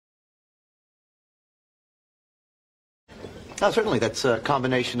Oh, certainly. That's a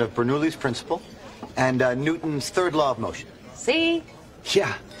combination of Bernoulli's principle and Newton's third law of motion. See?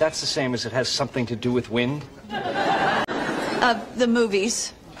 Yeah, that's the same as it has something to do with wind. The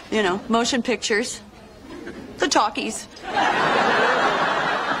movies, you know, motion pictures, the talkies.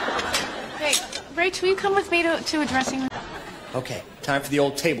 Hey, Rach, will you come with me to a dressing room? Okay, time for the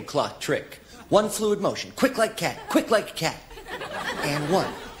old tablecloth trick. One fluid motion, quick like cat, quick like a cat. And 1,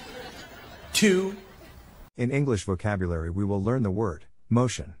 2. In English vocabulary we will learn the word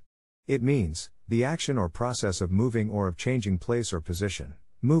motion. It means the action or process of moving or of changing place or position.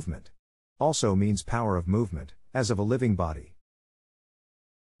 Movement also means power of movement, as of a living body.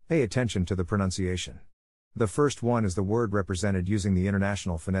 Pay attention to the pronunciation. The first one is the word represented using the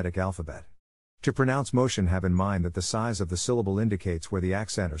International Phonetic Alphabet. To pronounce motion, have in mind that the size of the syllable indicates where the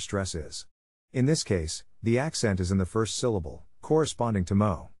accent or stress is. In this case, the accent is in the first syllable, corresponding to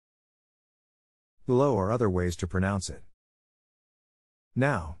mo. Below are other ways to pronounce it.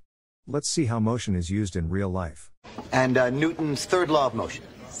 Now, let's see how motion is used in real life. And Newton's third law of motion.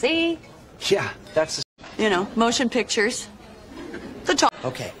 See? Yeah, that's the You know, motion pictures, the talk.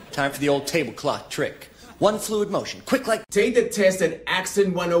 Okay, time for the old tablecloth trick. One fluid motion, quick like... Take the test at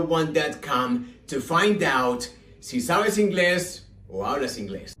accent101.com to find out si sabes inglés o hablas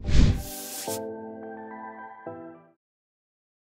inglés.